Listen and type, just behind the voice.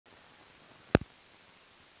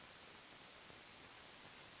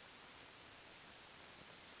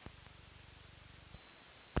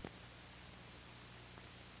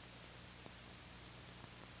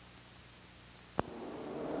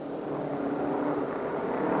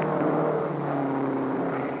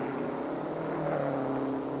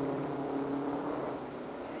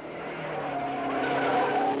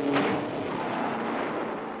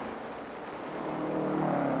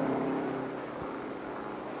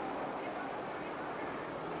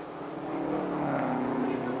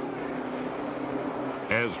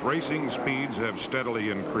As racing speeds have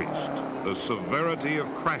steadily increased, the severity of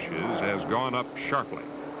crashes has gone up sharply.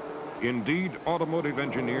 Indeed, automotive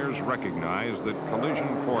engineers recognize that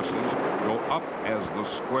collision forces go up as the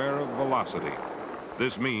square of velocity.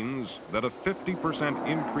 This means that a 50%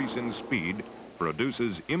 increase in speed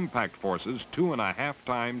produces impact forces 2.5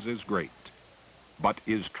 times as great. But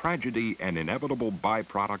is tragedy an inevitable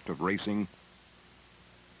byproduct of racing?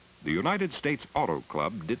 The United States Auto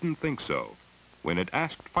Club didn't think so when it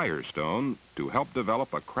asked Firestone to help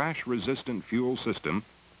develop a crash-resistant fuel system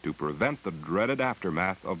to prevent the dreaded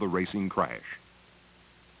aftermath of the racing crash.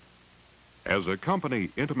 As a company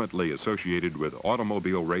intimately associated with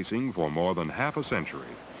automobile racing for more than half a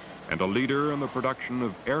century, and a leader in the production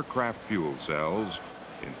of aircraft fuel cells,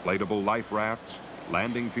 inflatable life rafts,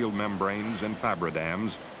 landing field membranes, and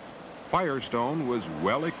fabridams, Firestone was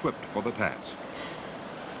well equipped for the task.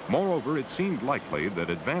 Moreover, it seemed likely that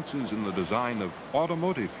advances in the design of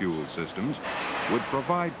automotive fuel systems would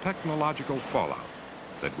provide technological fallout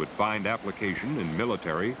that would find application in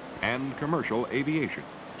military and commercial aviation.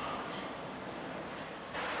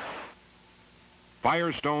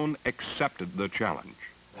 Firestone accepted the challenge.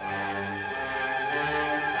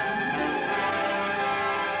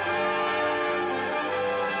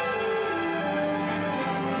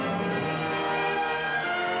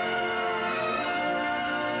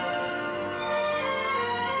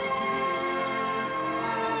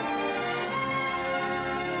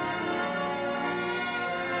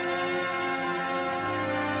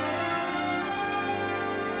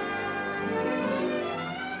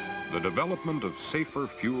 The development of safer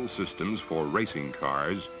fuel systems for racing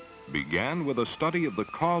cars began with a study of the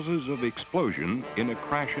causes of explosion in a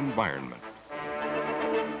crash environment.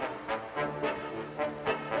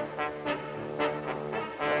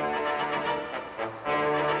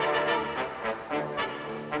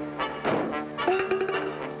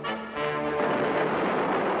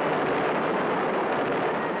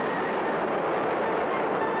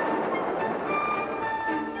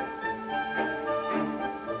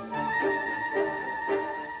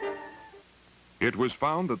 It was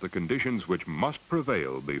found that the conditions which must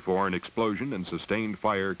prevail before an explosion and sustained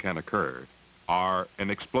fire can occur are an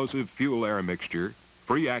explosive fuel-air mixture,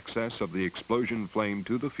 free access of the explosion flame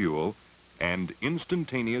to the fuel, and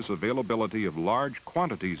instantaneous availability of large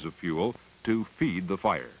quantities of fuel to feed the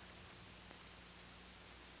fire.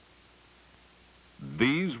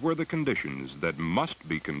 These were the conditions that must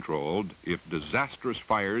be controlled if disastrous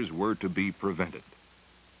fires were to be prevented.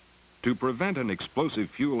 To prevent an explosive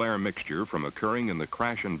fuel-air mixture from occurring in the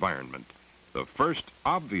crash environment, the first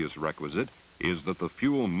obvious requisite is that the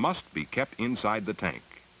fuel must be kept inside the tank.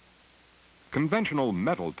 Conventional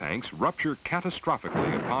metal tanks rupture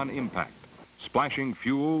catastrophically upon impact, splashing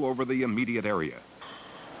fuel over the immediate area.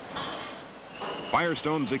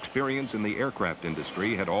 Firestone's experience in the aircraft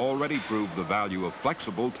industry had already proved the value of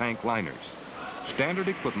flexible tank liners. Standard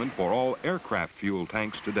equipment for all aircraft fuel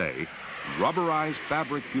tanks today, rubberized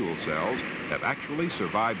fabric fuel cells have actually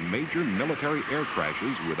survived major military air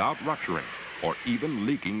crashes without rupturing or even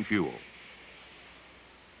leaking fuel.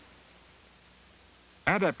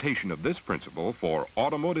 Adaptation of this principle for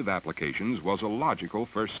automotive applications was a logical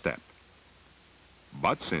first step.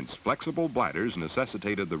 But since flexible bladders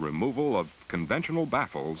necessitated the removal of conventional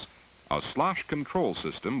baffles, a slosh control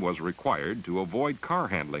system was required to avoid car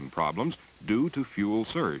handling problems due to fuel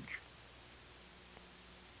surge.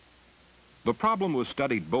 The problem was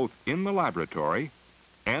studied both in the laboratory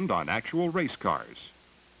and on actual race cars.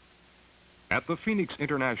 At the Phoenix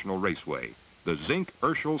International Raceway, the zinc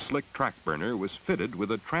Urschel slick track burner was fitted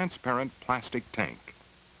with a transparent plastic tank.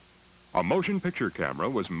 A motion picture camera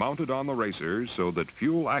was mounted on the racer so that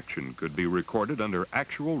fuel action could be recorded under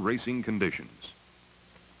actual racing conditions.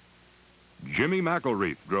 Jimmy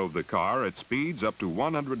McElreath drove the car at speeds up to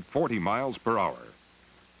 140 miles per hour.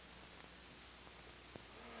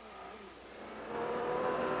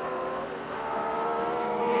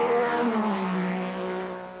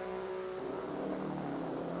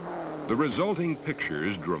 The resulting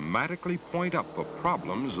pictures dramatically point up the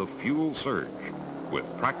problems of fuel surge, with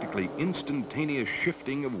practically instantaneous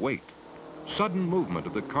shifting of weight, sudden movement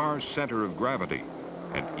of the car's center of gravity,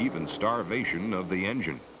 and even starvation of the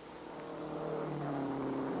engine.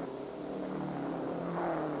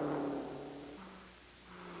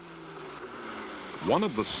 One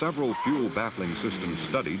of the several fuel baffling systems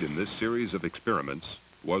studied in this series of experiments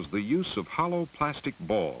was the use of hollow plastic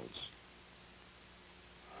balls.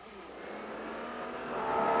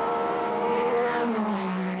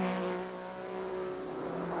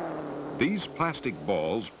 These plastic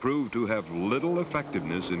balls proved to have little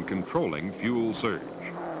effectiveness in controlling fuel surge.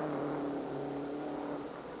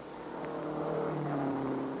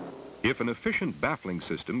 If an efficient baffling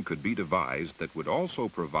system could be devised that would also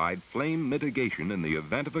provide flame mitigation in the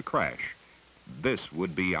event of a crash, this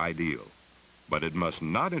would be ideal. But it must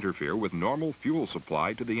not interfere with normal fuel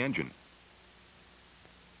supply to the engine.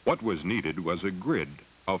 What was needed was a grid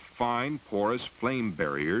of fine, porous flame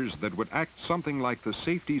barriers that would act something like the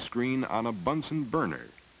safety screen on a Bunsen burner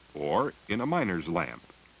or in a miner's lamp.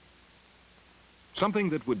 Something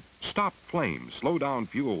that would stop flames, slow down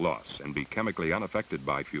fuel loss, and be chemically unaffected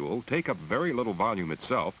by fuel, take up very little volume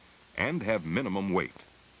itself, and have minimum weight.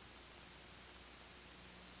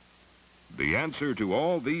 The answer to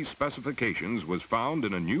all these specifications was found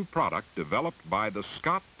in a new product developed by the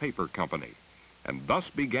Scott Paper Company, and thus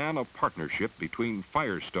began a partnership between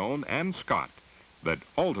Firestone and Scott that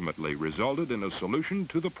ultimately resulted in a solution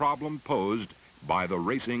to the problem posed by the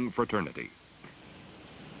racing fraternity.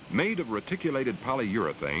 Made of reticulated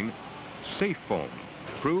polyurethane, Safe Foam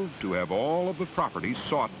proved to have all of the properties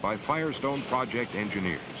sought by Firestone project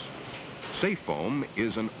engineers. Safe Foam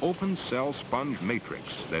is an open cell sponge matrix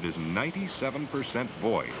that is 97%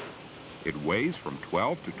 void. It weighs from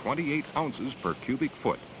 12 to 28 ounces per cubic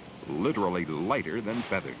foot, literally lighter than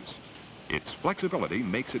feathers. Its flexibility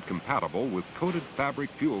makes it compatible with coated fabric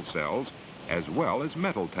fuel cells as well as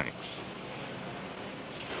metal tanks.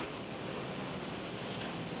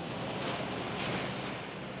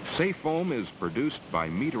 Safe Foam is produced by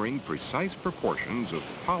metering precise proportions of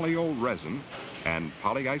polyol resin and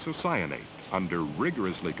polyisocyanate under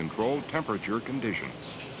rigorously controlled temperature conditions,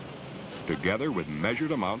 together with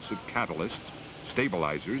measured amounts of catalysts,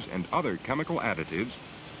 stabilizers, and other chemical additives,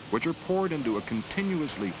 which are poured into a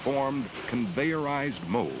continuously formed conveyorized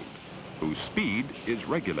mold, whose speed is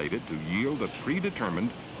regulated to yield a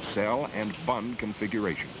predetermined cell and bund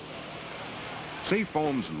configuration. Safe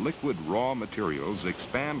Foam's liquid raw materials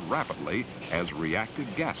expand rapidly as reactive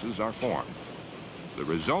gases are formed. The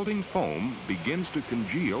resulting foam begins to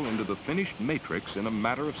congeal into the finished matrix in a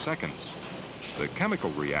matter of seconds. The chemical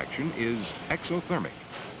reaction is exothermic.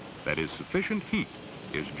 That is, sufficient heat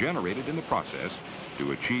is generated in the process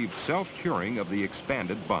to achieve self-curing of the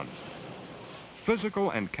expanded bund. Physical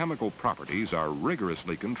and chemical properties are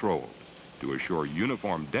rigorously controlled to assure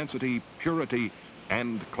uniform density, purity,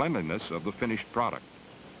 and cleanliness of the finished product.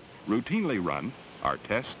 Routinely run are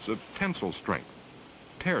tests of tensile strength,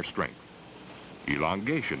 tear strength,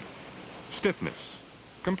 elongation, stiffness,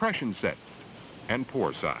 compression set, and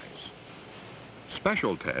pore size.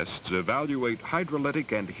 Special tests evaluate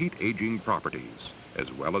hydrolytic and heat aging properties, as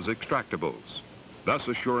well as extractables, thus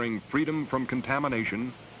assuring freedom from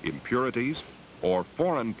contamination, impurities, or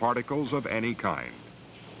foreign particles of any kind.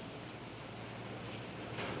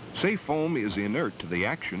 Safe Foam is inert to the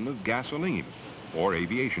action of gasoline or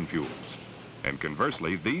aviation fuels, and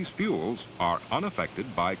conversely, these fuels are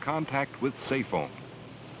unaffected by contact with Safe Foam.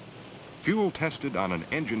 Fuel tested on an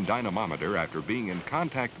engine dynamometer after being in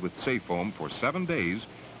contact with Safe Foam for 7 days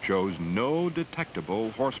shows no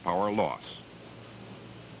detectable horsepower loss.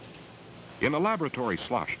 In a laboratory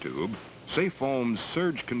slosh tube, Safe Foam's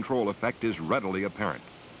surge control effect is readily apparent,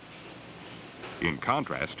 in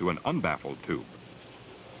contrast to an unbaffled tube.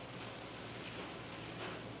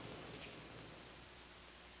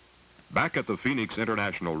 Back at the Phoenix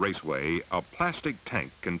International Raceway, a plastic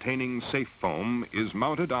tank containing Safe Foam is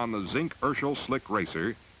mounted on the zinc Urschel Slick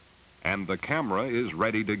Racer, and the camera is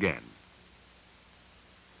readied again.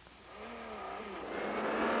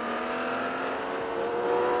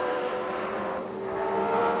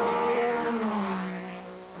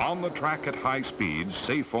 On the track at high speeds,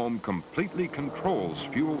 Safe Foam completely controls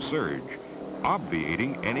fuel surge,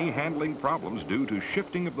 obviating any handling problems due to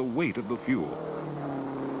shifting of the weight of the fuel.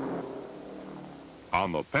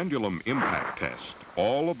 On the pendulum impact test,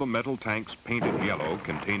 all of the metal tanks painted yellow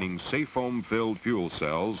containing Safe Foam-filled fuel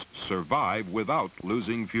cells survive without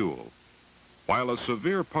losing fuel. While a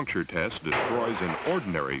severe puncture test destroys an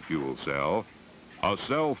ordinary fuel cell, a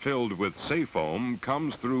cell filled with Safe Foam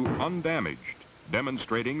comes through undamaged,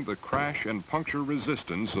 demonstrating the crash and puncture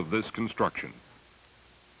resistance of this construction.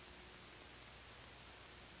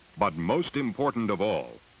 But most important of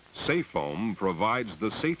all, Safe Foam provides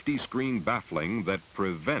the safety screen baffling that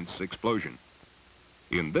prevents explosion.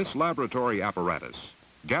 In this laboratory apparatus,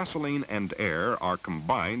 gasoline and air are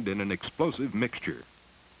combined in an explosive mixture.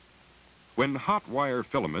 When hot wire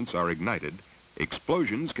filaments are ignited,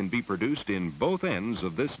 explosions can be produced in both ends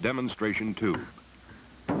of this demonstration tube.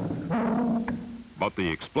 But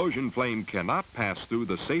the explosion flame cannot pass through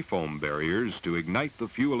the Safe Foam barriers to ignite the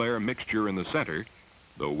fuel-air mixture in the center,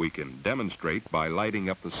 though we can demonstrate by lighting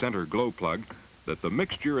up the center glow plug that the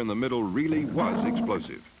mixture in the middle really was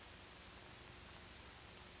explosive.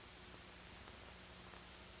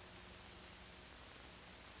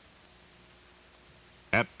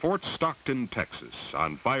 At Fort Stockton, Texas,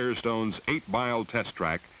 on Firestone's 8-mile test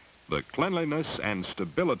track, the cleanliness and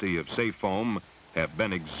stability of safe foam have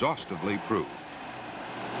been exhaustively proved.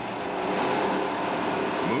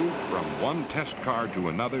 Moved from one test car to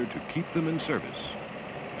another to keep them in service,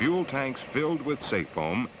 fuel tanks filled with safe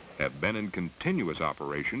foam have been in continuous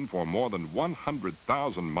operation for more than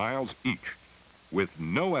 100,000 miles each, with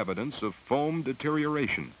no evidence of foam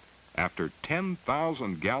deterioration after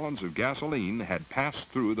 10,000 gallons of gasoline had passed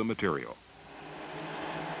through the material.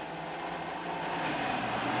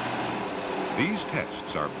 These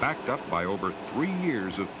tests are backed up by over 3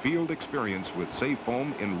 years of field experience with safe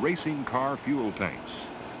foam in racing car fuel tanks,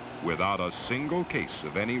 without a single case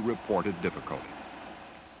of any reported difficulty.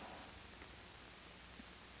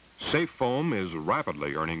 Safe foam is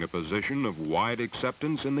rapidly earning a position of wide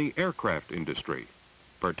acceptance in the aircraft industry,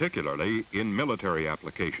 particularly in military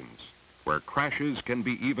applications, where crashes can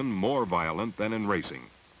be even more violent than in racing,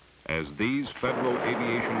 as these Federal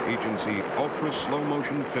Aviation Agency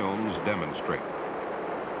ultra-slow-motion films demonstrate.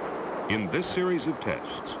 In this series of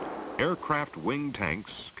tests, aircraft wing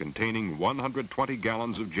tanks containing 120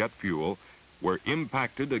 gallons of jet fuel were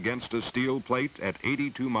impacted against a steel plate at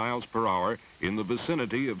 82 miles per hour in the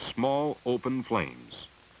vicinity of small open flames.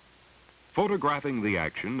 Photographing the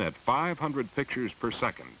action at 500 pictures per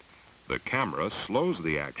second, the camera slows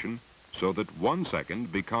the action so that 1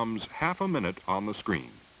 second becomes half a minute on the screen.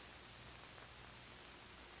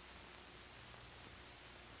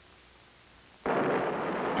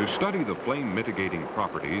 To study the flame mitigating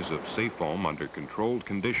properties of safe foam under controlled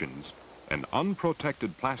conditions, an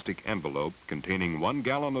unprotected plastic envelope containing 1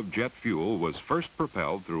 gallon of jet fuel was first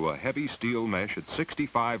propelled through a heavy steel mesh at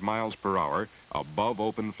 65 miles per hour above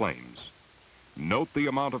open flames. Note the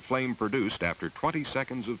amount of flame produced after 20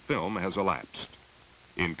 seconds of film has elapsed,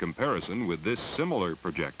 in comparison with this similar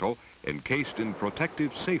projectile encased in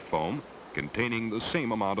protective safe foam containing the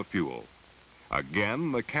same amount of fuel.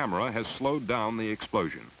 Again, the camera has slowed down the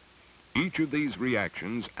explosion. Each of these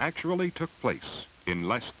reactions actually took place in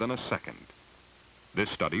less than a second. This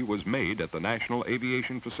study was made at the National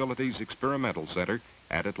Aviation Facilities Experimental Center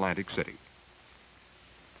at Atlantic City.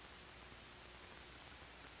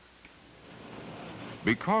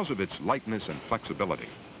 Because of its lightness and flexibility,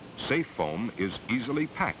 safe foam is easily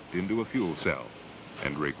packed into a fuel cell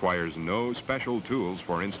and requires no special tools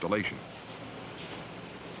for installation.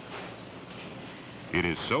 It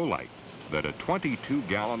is so light that a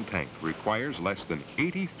 22-gallon tank requires less than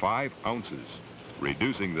 85 ounces,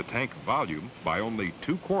 reducing the tank volume by only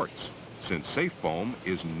 2 quarts, since safe foam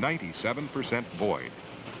is 97% void.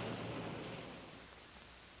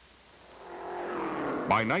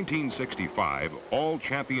 By 1965, all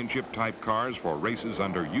championship-type cars for races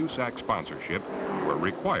under USAC sponsorship were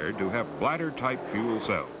required to have bladder-type fuel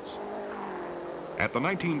cells. At the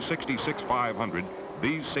 1966 500,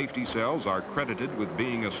 these safety cells are credited with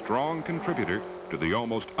being a strong contributor to the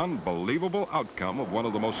almost unbelievable outcome of one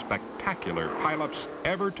of the most spectacular pileups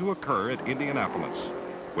ever to occur at Indianapolis,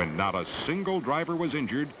 when not a single driver was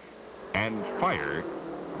injured and fire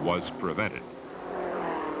was prevented.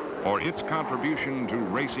 For its contribution to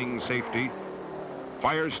racing safety,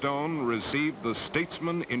 Firestone received the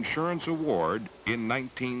Statesman Insurance Award in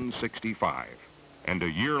 1965, and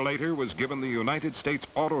a year later was given the United States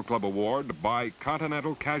Auto Club Award by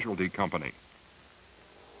Continental Casualty Company.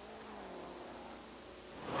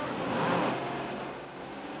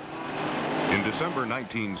 In December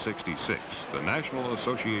 1966, the National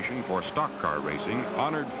Association for Stock Car Racing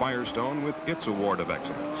honored Firestone with its Award of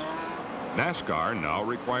Excellence. NASCAR now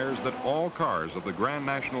requires that all cars of the Grand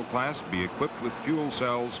National class be equipped with fuel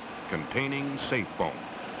cells containing safe foam.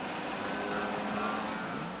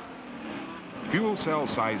 Fuel cell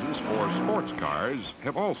sizes for sports cars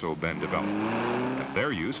have also been developed, and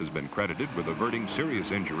their use has been credited with averting serious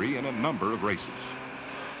injury in a number of races.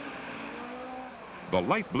 The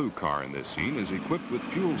light blue car in this scene is equipped with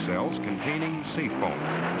fuel cells containing safe foam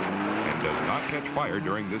and does not catch fire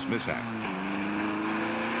during this mishap,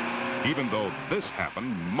 even though this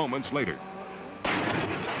happened moments later.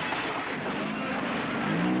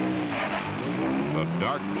 The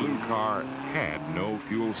dark blue car had no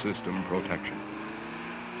fuel system protection.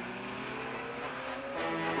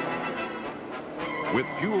 With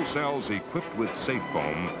fuel cells equipped with safe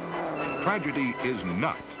foam, tragedy is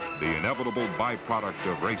not the inevitable byproduct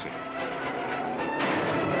of racing.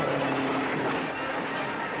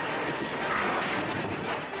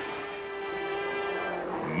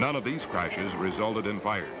 None of these crashes resulted in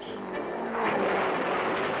fires.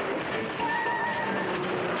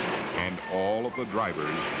 And all of the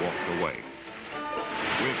drivers walked away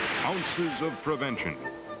with ounces of prevention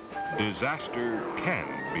disaster can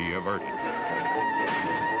be averted.